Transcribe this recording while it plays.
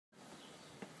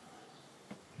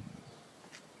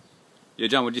Yeah,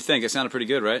 John, what do you think? It sounded pretty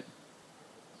good, right?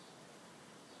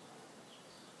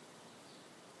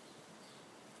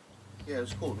 Yeah, it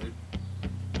was cool, dude.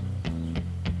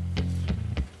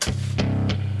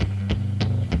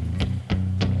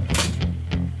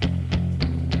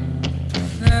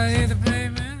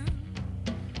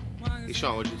 Hey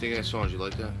Sean, what do you think of that song? Did you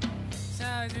like that?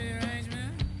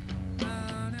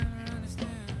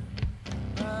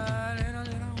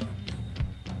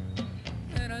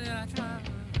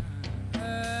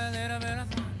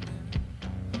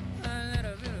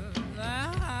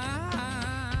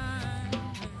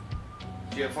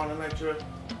 Did you have fun tonight, Drew?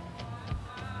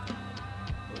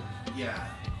 Yeah.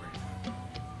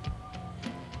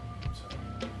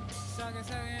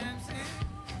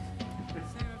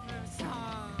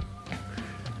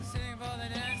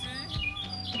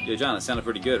 Yeah, John, it sounded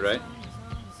pretty good, right?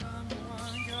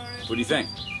 What do you think?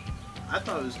 I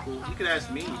thought it was cool. You could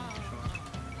ask me, Sean.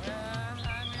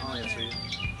 I'll answer you.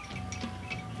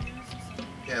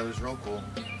 Yeah, it was real cool.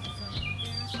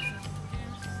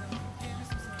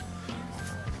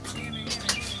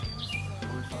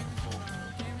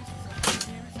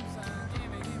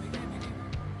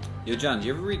 Yo, John, do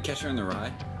you ever read Catcher in the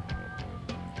Rye?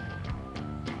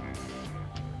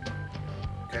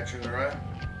 Catcher in the Rye?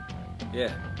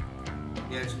 Yeah.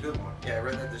 Yeah, it's a good one. Yeah, I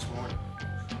read that this morning.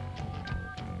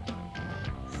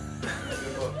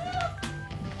 Good book.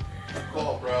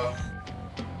 Cool, bro.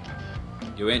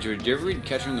 Yo, Andrew, did you ever read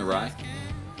Catcher in the Rye?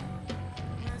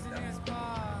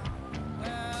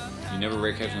 You never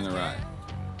read Catcher in the Rye?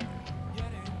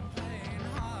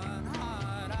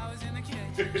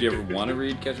 Do you ever want to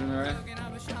read Catcher in the Rye?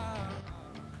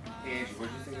 Hey, Angie, what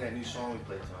do you think of that new song we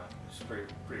played tonight? It's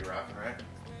pretty rocking, right?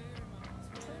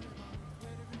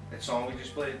 That song we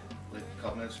just played, like a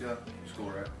couple minutes ago, it's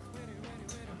cool, right?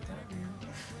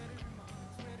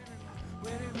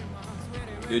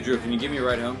 Yo, Drew, can you give me a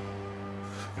ride home?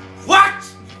 What?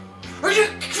 Are you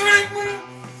kidding me?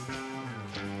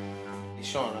 Hey,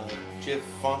 Sean, did you have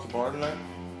fun at the bar tonight?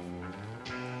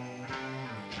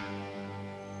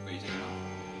 What are you taking on?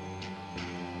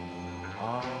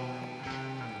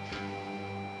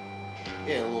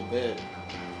 Yeah, a little bit.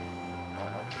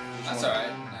 That's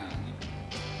alright.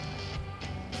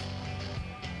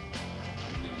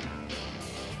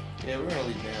 Yeah, we're gonna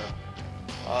leave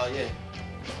now. Yeah.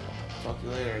 Talk to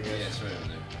you later, I guess. Yeah, it's right over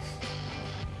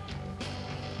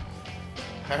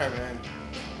there. Alright, man.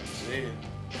 See you.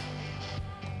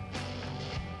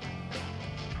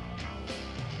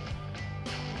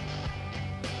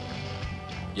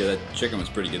 Yeah, that chicken was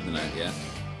pretty good tonight, yeah?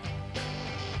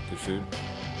 Good food.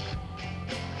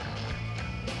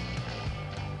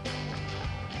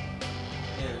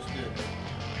 Yeah, it was good.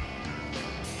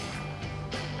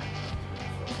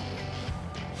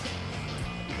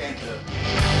 Can't do it.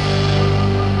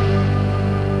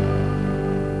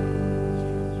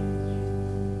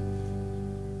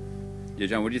 Yeah,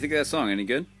 John, what do you think of that song? Any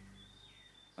good?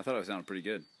 I thought it sounded pretty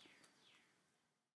good.